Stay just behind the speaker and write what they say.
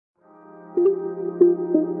Hey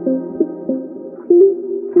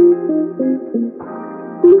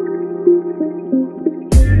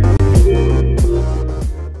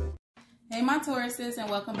my Tauruses, and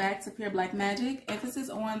welcome back to Pure Black Magic. Emphasis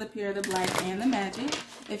on the pure, the black, and the magic.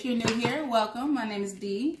 If you're new here, welcome. My name is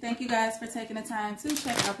Dee. Thank you guys for taking the time to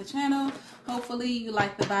check out the channel. Hopefully you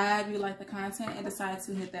like the vibe, you like the content, and decide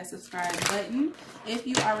to hit that subscribe button. If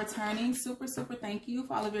you are returning, super thank you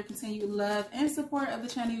for all of your continued love and support of the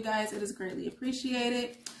channel, you guys. It is greatly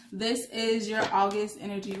appreciated. This is your August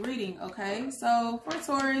energy reading, okay? So for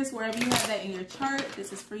Taurus, wherever you have that in your chart,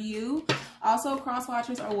 this is for you. Also, cross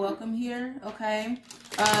watchers are welcome here, okay?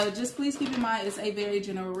 Just please keep in mind it's a very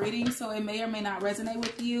general reading, so it may or may not resonate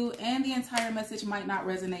with you, and the entire message might not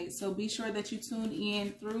resonate. So be sure that you tune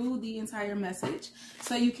in through the entire message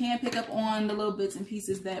so you can pick up on the little bits and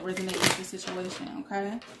pieces that resonate with your situation,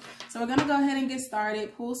 okay? So we're gonna go ahead and get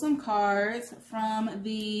started. Pull some cards from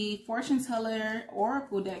the Fortune Teller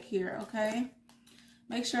Oracle deck here, okay?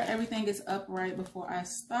 Make sure everything is upright before I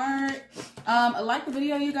start. Like the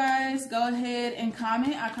video, you guys. Go ahead and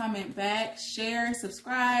comment. I comment back, share,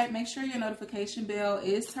 subscribe. Make sure your notification bell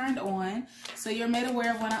is turned on so you're made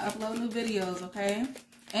aware of when I upload new videos, okay?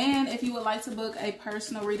 And if you would like to book a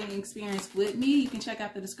personal reading experience with me, you can check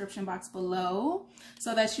out the description box below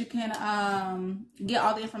so that you can get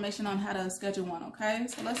all the information on how to schedule one, okay?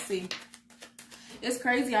 So let's see. It's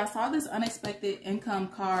crazy. I saw this unexpected income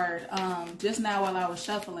card just now while I was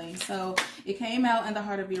shuffling. So it came out in the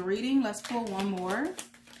heart of your reading. Let's pull one more.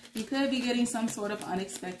 You could be getting some sort of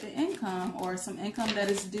unexpected income or some income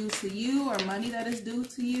that is due to you or money that is due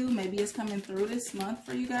to you. Maybe it's coming through this month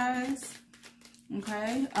for you guys.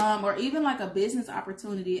 Okay. Or even like a business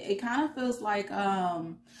opportunity. It kind of feels like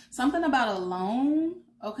something about a loan.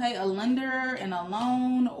 Okay. A lender and a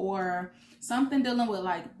loan, or something dealing with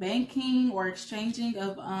like banking or exchanging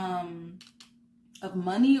of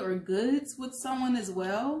money or goods with someone as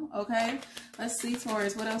well. Okay, let's see,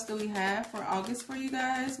 Taurus, what else do we have for August for you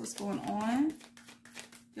guys? What's going on?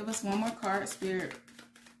 Give us one more card, Spirit.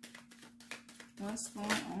 What's going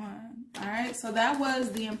on? All right, so that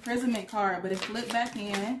was the imprisonment card, but it flipped back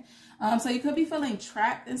in. So you could be feeling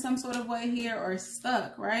trapped in some sort of way here or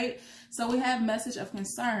stuck, right? So we have message of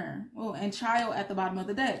concern. Oh, and child at the bottom of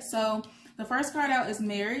the deck. So the first card out is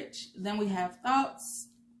marriage. Then we have thoughts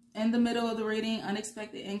in the middle of the reading,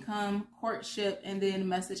 unexpected income, courtship, and then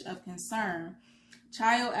message of concern.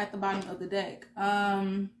 Child at the bottom of the deck.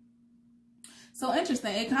 So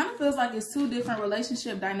interesting. It kind of feels like it's two different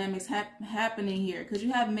relationship dynamics happening here, because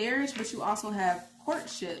you have marriage, but you also have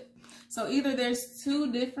courtship. So either there's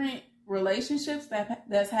two different relationships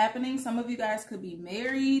that's happening. Some of you guys could be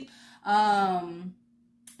married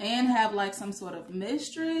and have like some sort of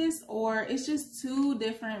mistress, or it's just two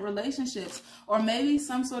different relationships, or maybe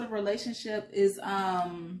some sort of relationship is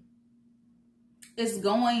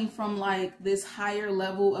going from like this higher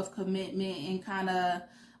level of commitment and kind of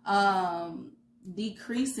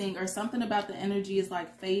decreasing, or something about the energy is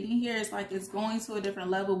like fading here. It's like it's going to a different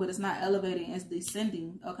level, but it's not elevating, it's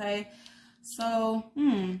descending. Okay, so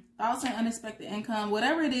thoughts and unexpected income,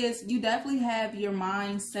 whatever it is, you definitely have your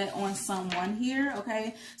mind set on someone here.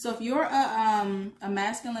 Okay, so if you're a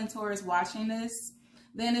masculine Taurus watching this,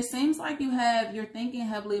 then it seems like you're thinking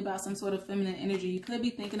heavily about some sort of feminine energy. You could be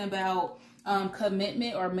thinking about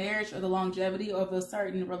commitment or marriage or the longevity of a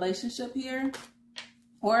certain relationship here.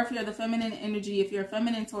 Or if you're the feminine energy, if you're a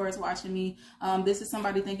feminine Taurus watching me, this is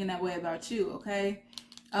somebody thinking that way about you, okay?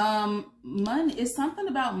 Money is something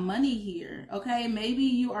about money here, okay? Maybe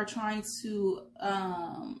you are trying to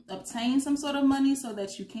obtain some sort of money so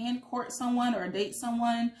that you can court someone or date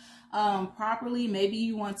someone properly. Maybe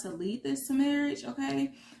you want to lead this to marriage,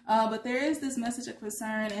 okay? But there is this message of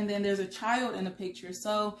concern, and then there's a child in the picture.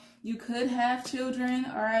 So you could have children,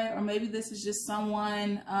 all right? Or maybe this is just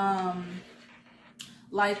someone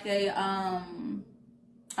like a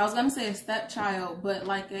I was gonna say a stepchild, but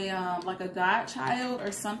like a godchild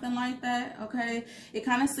or something like that. Okay, it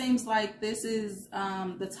kind of seems like this is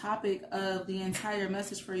the topic of the entire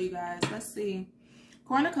message for you guys. Let's see.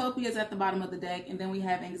 Cornucopia is at the bottom of the deck, and then we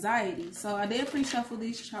have anxiety. So I did pre-shuffle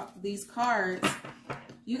these cards.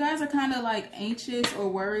 You guys are kind of like anxious or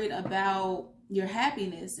worried about your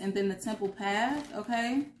happiness, and then the Temple path.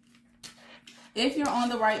 Okay, if you're on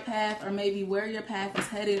the right path, or maybe where your path is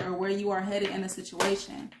headed, or where you are headed in a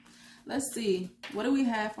situation. Let's see. What do we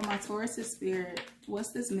have for my Taurus' spirit?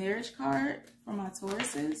 What's this marriage card for my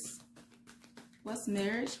Tauruses? What's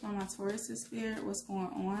marriage for my Taurus' spirit? What's going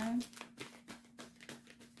on?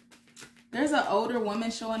 There's an older woman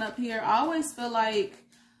showing up here. I always feel like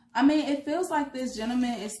I mean, it feels like this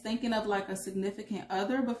gentleman is thinking of like a significant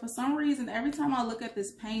other, but for some reason, every time I look at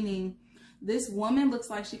this painting, this woman looks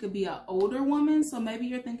like she could be an older woman. So maybe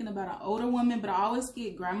you're thinking about an older woman, but I always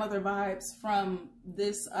get grandmother vibes from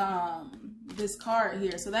this this card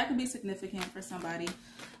here. So that could be significant for somebody.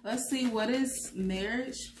 Let's see, what is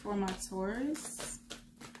marriage for my Taurus?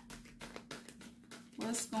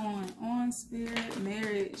 What's going on, Spirit?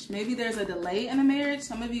 Marriage. Maybe there's a delay in a marriage.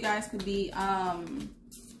 Some of you guys could be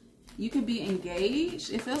you could be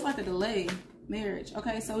engaged. It feels like a delay. Marriage.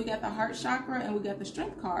 Okay, so we got the heart chakra and we got the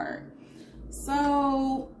strength card.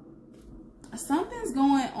 So something's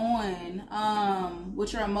going on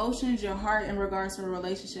with your emotions, your heart, in regards to a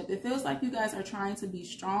relationship. It feels like you guys are trying to be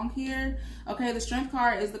strong here. Okay, the strength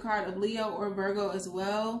card is the card of Leo or Virgo as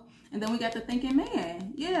well. And then we got the thinking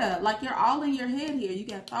man. Yeah, like you're all in your head here. You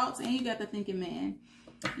got thoughts and you got the thinking man.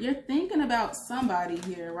 You're thinking about somebody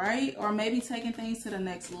here, right? Or maybe taking things to the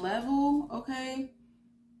next level, okay?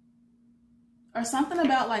 Or something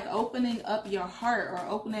about like opening up your heart or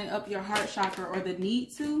opening up your heart chakra or the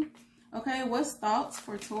need to. Okay, what's thoughts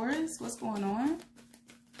for Taurus? What's going on?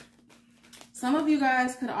 Some of you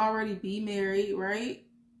guys could already be married, right?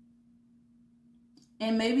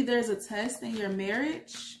 And maybe there's a test in your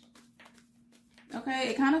marriage. Okay,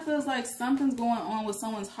 it kind of feels like something's going on with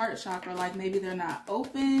someone's heart chakra. Like maybe they're not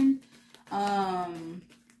open. I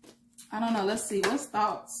don't know. Let's see. What's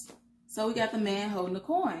thoughts? So we got the man holding the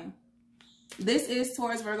coin. This is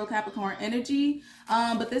Taurus, Virgo, Capricorn energy.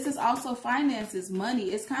 But this is also finances,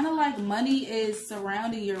 money. It's kind of like money is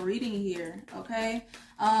surrounding your reading here, okay?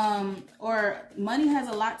 Or money has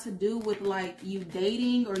a lot to do with like you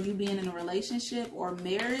dating or you being in a relationship or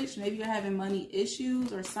marriage. Maybe you're having money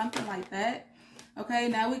issues or something like that. Okay,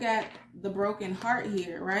 now we got the broken heart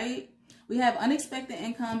here, right? We have unexpected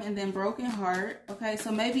income and then broken heart. Okay,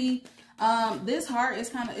 so maybe this heart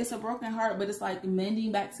is it's a broken heart, but it's like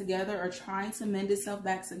mending back together or trying to mend itself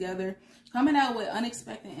back together. Coming out with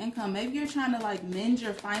unexpected income. Maybe you're trying to like mend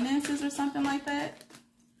your finances or something like that.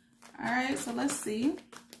 All right, so let's see.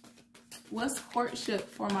 What's courtship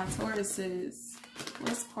for my Tauruses?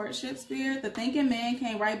 What's courtship, Spirit? The thinking man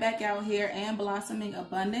came right back out here and blossoming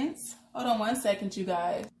abundance. Hold on one second, you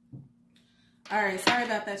guys. All right, sorry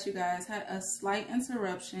about that, you guys. Had a slight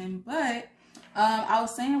interruption, but I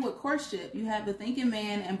was saying with courtship, you have the thinking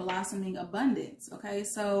man and blossoming abundance. Okay,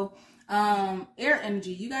 so air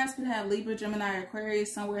energy. You guys could have Libra, Gemini, or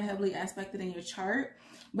Aquarius somewhere heavily aspected in your chart,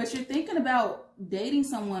 but you're thinking about dating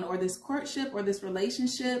someone or this courtship or this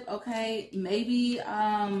relationship. Okay, maybe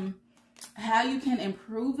how you can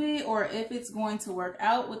improve it or if it's going to work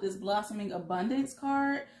out with this blossoming abundance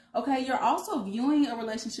card. Okay, you're also viewing a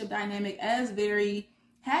relationship dynamic as very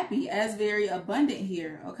happy, as very abundant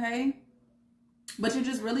here, okay? But you're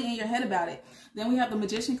just really in your head about it. Then we have the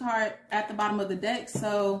Magician card at the bottom of the deck.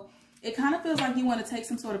 So it kind of feels like you want to take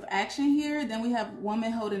some sort of action here. Then we have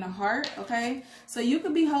woman holding a heart, okay? So you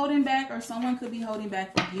could be holding back or someone could be holding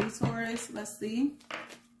back for you, Taurus. Let's see.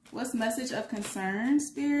 What's message of concern,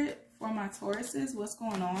 Spirit, for my Tauruses? What's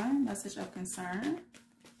going on? Message of concern.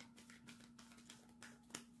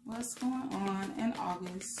 What's going on in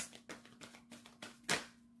August?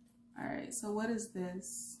 All right, so what is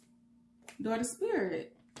this? Door to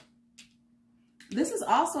Spirit. This is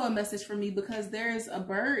also a message for me because there's a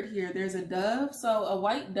bird here. There's a dove. So a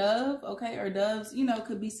white dove, okay, or doves, you know,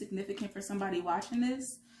 could be significant for somebody watching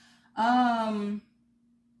this. But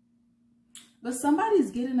somebody's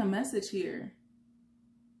getting a message here.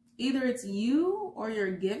 Either it's you or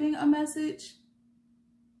you're giving a message.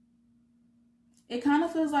 It kind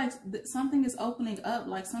of feels like something is opening up,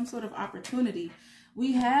 like some sort of opportunity.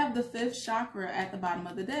 We have the 5th chakra at the bottom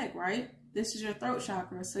of the deck, right? This is your throat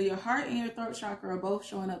chakra. So your heart and your throat chakra are both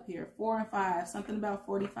showing up here. 4 and 5, something about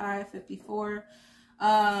 45, 54.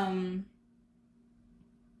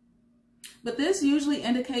 But this usually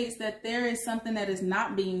indicates that there is something that is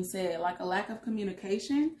not being said, like a lack of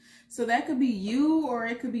communication. So that could be you or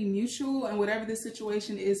it could be mutual and whatever the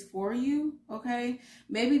situation is for you, okay?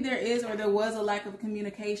 Maybe there is or there was a lack of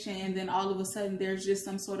communication and then all of a sudden there's just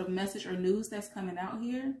some sort of message or news that's coming out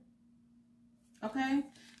here, okay?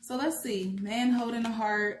 So let's see, man holding a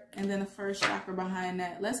heart and then the 1st chakra behind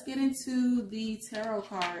that. Let's get into the tarot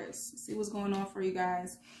cards, see what's going on for you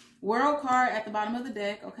guys. World card at the bottom of the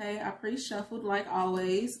deck, okay? I pre-shuffled like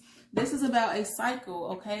always. This is about a cycle,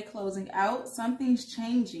 okay? Closing out. Something's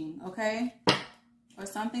changing, okay? Or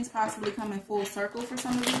something's possibly coming full circle for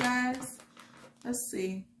some of you guys. Let's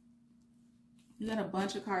see. You got a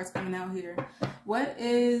bunch of cards coming out here. What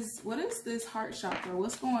is this heart chakra?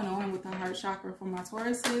 What's going on with the heart chakra for my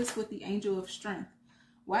Tauruses with the Angel of Strength?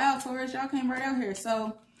 Wow, Taurus, y'all came right out here.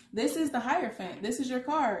 So This is the Hierophant. This is your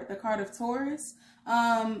card, the card of Taurus.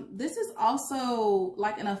 This is also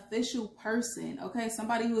like an official person, okay?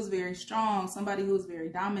 Somebody who is very strong, somebody who is very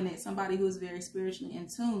dominant, somebody who is very spiritually in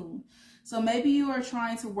tune. So maybe you are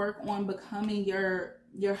trying to work on becoming your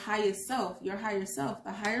highest self,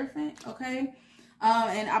 the Hierophant, okay?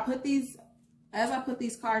 And as I put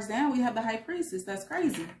these cards down, we have the High Priestess. That's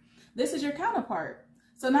crazy. This is your counterpart.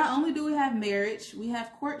 So not only do we have marriage, we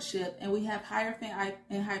have courtship, and we have Hierophant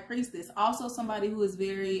and High Priestess. Also somebody who is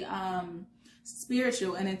very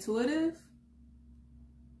spiritual and intuitive.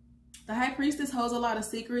 The High Priestess holds a lot of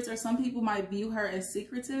secrets, or some people might view her as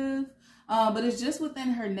secretive, but it's just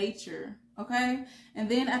within her nature, okay? And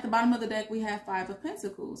then at the bottom of the deck, we have Five of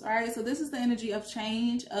Pentacles, all right? So this is the energy of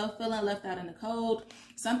change, of feeling left out in the cold,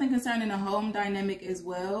 something concerning a home dynamic as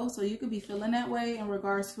well. So you could be feeling that way in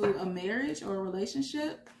regards to a marriage or a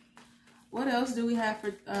relationship. What else do we have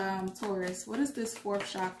for Taurus? What is this fourth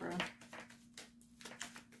chakra?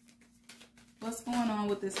 What's going on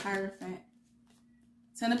with this Hierophant?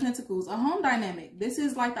 Ten of Pentacles, a home dynamic. This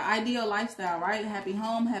is like the ideal lifestyle, right? Happy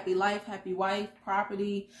home, happy life, happy wife,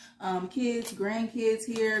 property, kids, grandkids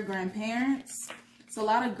here, grandparents. So a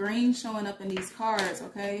lot of green showing up in these cards,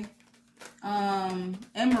 okay?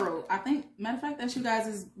 Emerald. I think, matter of fact, that's you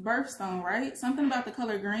guys' birthstone, right? Something about the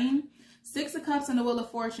color green. Six of Cups and the Wheel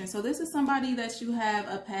of Fortune. So this is somebody that you have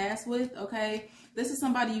a past with, okay? This is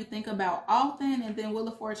somebody you think about often, and then Wheel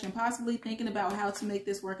of Fortune, possibly thinking about how to make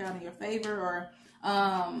this work out in your favor, or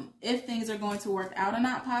if things are going to work out or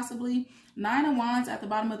not, possibly. Nine of Wands at the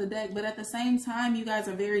bottom of the deck, but at the same time, you guys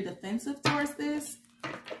are very defensive towards this,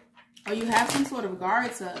 or you have some sort of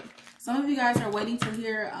guards up. Some of you guys are waiting to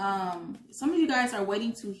hear,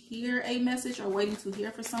 a message, or waiting to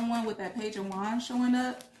hear for someone with that Page of Wands showing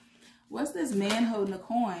up. What's this man holding a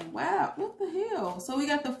coin? Wow, what the hell? So we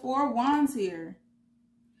got the Four of Wands here.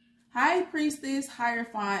 High Priestess,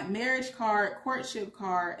 Hierophant, marriage card, courtship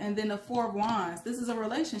card, and then the Four of Wands. This is a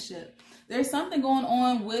relationship. There's something going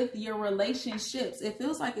on with your relationships. It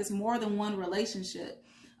feels like it's more than one relationship.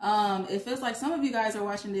 It feels like some of you guys are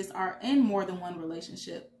watching this are in more than one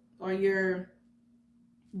relationship, or you're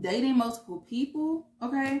dating multiple people,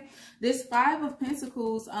 okay? This Five of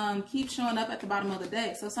Pentacles keeps showing up at the bottom of the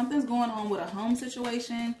deck. So something's going on with a home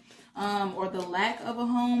situation, or the lack of a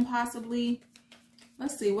home, possibly.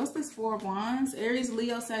 Let's see, what's this Four of Wands? Aries,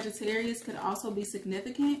 Leo, Sagittarius could also be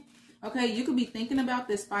significant. Okay, you could be thinking about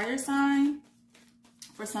this fire sign.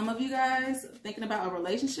 For some of you guys, thinking about a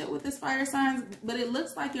relationship with this fire sign, but it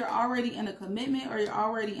looks like you're already in a commitment, or you're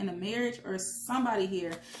already in a marriage, or somebody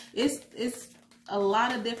here. It's a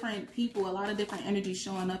lot of different people, a lot of different energy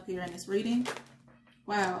showing up here in this reading.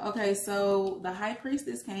 Wow, okay, so the High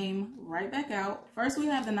Priestess came right back out. First we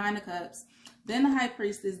have the Nine of Cups, then the High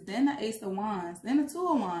Priestess, then the Ace of Wands, then the Two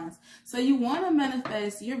of Wands. So you want to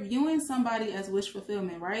manifest, you're viewing somebody as wish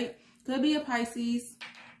fulfillment, right? Could be a Pisces,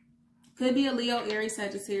 could be a Leo, Aries,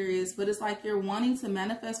 Sagittarius, but it's like you're wanting to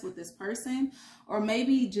manifest with this person, or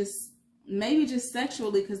maybe just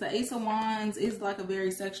sexually, because the Ace of Wands is like a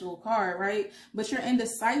very sexual card, right? But you're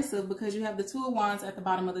indecisive because you have the Two of Wands at the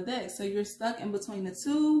bottom of the deck. So you're stuck in between the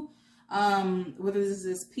two, whether this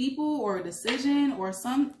is people or a decision or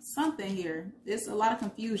something here. It's a lot of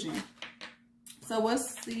confusion. So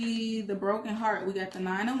what's the broken heart? We got the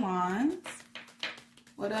Nine of Wands.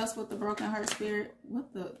 What else with the broken heart, spirit?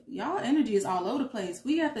 Y'all energy is all over the place.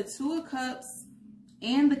 We got the Two of Cups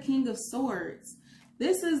and the King of Swords.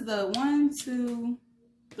 This is the 1, 2,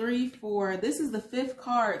 3, 4. This is the fifth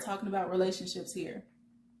card talking about relationships here.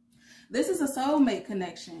 This is a soulmate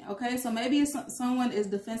connection, okay? So maybe someone is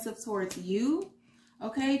defensive towards you,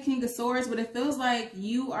 okay? King of Swords, but it feels like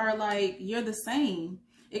you're the same.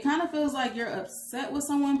 It kind of feels like you're upset with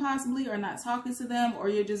someone possibly, or not talking to them, or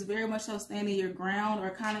you're just very much so standing your ground, or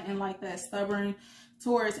kind of in like that stubborn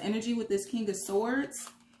Taurus energy with this King of Swords.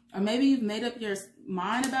 Or maybe you've made up your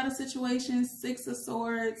mind about a situation. Six of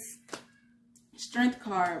Swords, Strength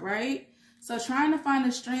card, right? So trying to find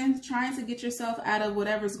the strength, trying to get yourself out of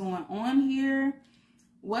whatever's going on here.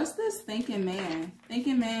 What's this Thinking Man?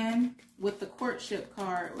 Thinking Man with the courtship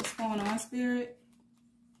card. What's going on, spirit?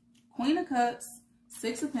 Queen of Cups,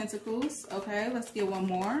 Six of Pentacles. Okay, let's get one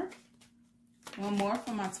more. One more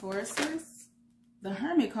for my Tauruses. The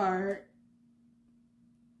Hermit card.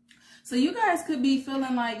 So you guys could be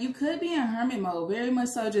feeling like you could be in hermit mode, very much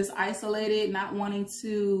so, just isolated, not wanting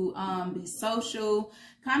to be social,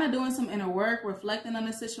 kind of doing some inner work, reflecting on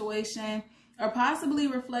the situation, or possibly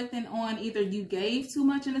reflecting on either you gave too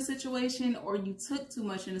much in a situation or you took too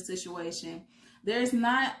much in a situation. There's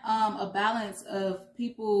not a balance of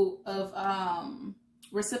people, of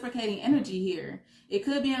reciprocating energy here. It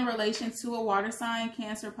could be in relation to a water sign,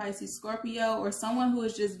 Cancer, Pisces, Scorpio, or someone who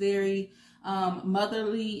is just very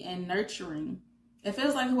motherly and nurturing. It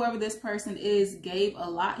feels like whoever this person is gave a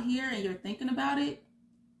lot here and you're thinking about it.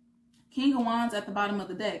 King of Wands at the bottom of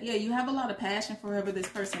the deck. Yeah, you have a lot of passion for whoever this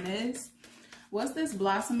person is. What's this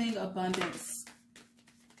blossoming abundance?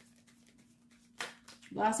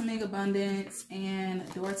 Blossoming abundance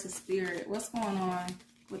and door to spirit. What's going on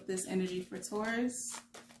with this energy for Taurus?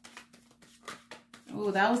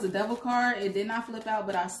 Oh, that was the devil card. It did not flip out,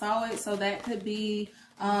 but I saw it. So that could be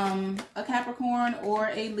a Capricorn or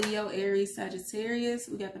a Leo, Aries, Sagittarius.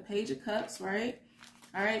 We got the Page of Cups, right?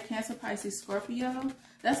 All right, Cancer, Pisces, Scorpio.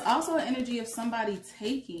 That's also an energy of somebody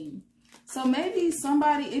taking. So maybe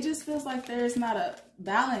somebody, it just feels like there's not a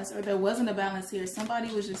balance, or there wasn't a balance here.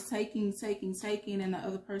 Somebody was just taking, and the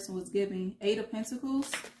other person was giving. 8 of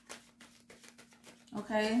Pentacles.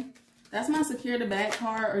 Okay. That's my secure the bag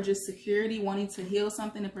card, or just security, wanting to heal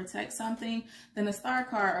something and protect something. Then the star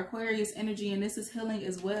card, Aquarius energy, and this is healing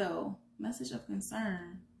as well. Message of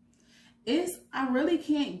concern. I really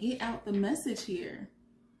can't get out the message here.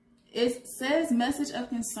 It says message of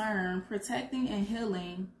concern, protecting and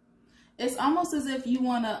healing. It's almost as if you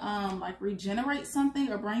want to like regenerate something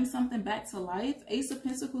or bring something back to life. Ace of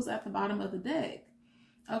Pentacles at the bottom of the deck.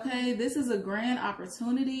 Okay, this is a grand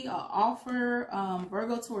opportunity, an offer.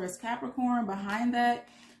 Virgo, Taurus, Capricorn behind that.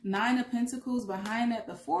 9 of Pentacles behind that.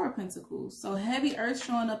 The 4 of Pentacles. So heavy earth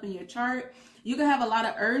showing up in your chart. You can have a lot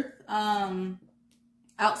of earth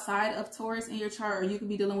outside of Taurus in your chart, or you could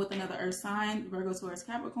be dealing with another earth sign, Virgo, Taurus,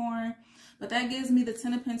 Capricorn. But that gives me the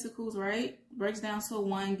 10 of Pentacles, right? Breaks down to a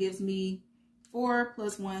 1, gives me 4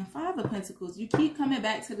 plus 1, 5 of Pentacles. You keep coming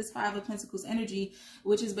back to this 5 of Pentacles energy,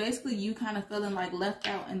 which is basically you kind of feeling like left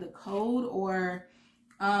out in the cold, or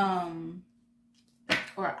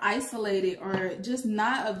isolated, or just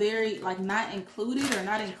not a very, like, not included or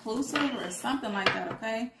not inclusive or something like that,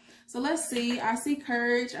 okay? So let's see. I see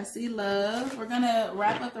courage. I see love. We're going to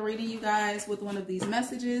wrap up the reading, you guys, with one of these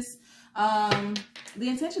messages. The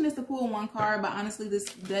intention is to pull one card, but honestly, this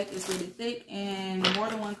deck is really thick and more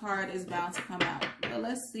than one card is bound to come out. But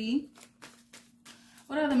let's see.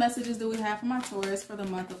 What other messages do we have for my Taurus for the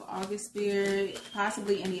month of August, Spirit?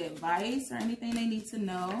 Possibly any advice or anything they need to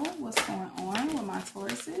know. What's going on with my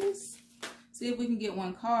Tauruses? See if we can get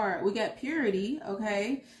one card. We got Purity,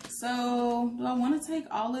 okay? So do I want to take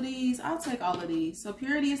all of these? I'll take all of these. So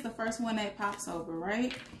Purity is the first one that pops over,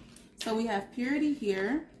 right? So we have Purity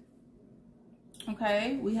here.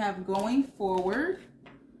 Okay, we have going forward.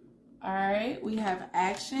 All right, we have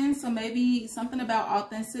action. So maybe something about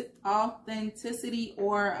authenticity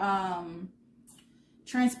or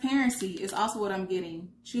transparency is also what I'm getting.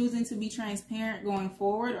 Choosing to be transparent going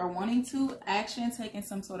forward, or wanting to. Action, taking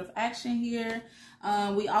some sort of action here.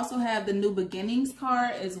 We also have the new beginnings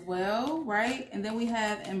card as well, right? And then we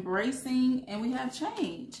have embracing, and we have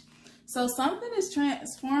change. So something is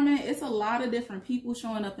transforming. It's a lot of different people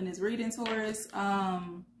showing up in this reading, Taurus.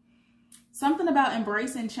 Something about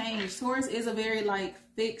embracing change. Taurus is a very like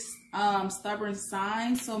fixed, stubborn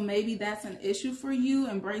sign. So maybe that's an issue for you,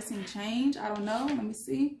 embracing change. I don't know. Let me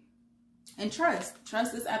see. And trust.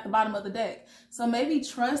 Trust is at the bottom of the deck. So maybe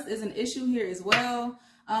trust is an issue here as well.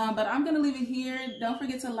 But I'm going to leave it here. Don't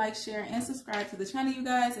forget to like, share, and subscribe to the channel, you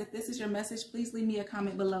guys. If this is your message, please leave me a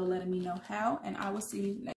comment below letting me know how. And I will see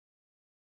you next time.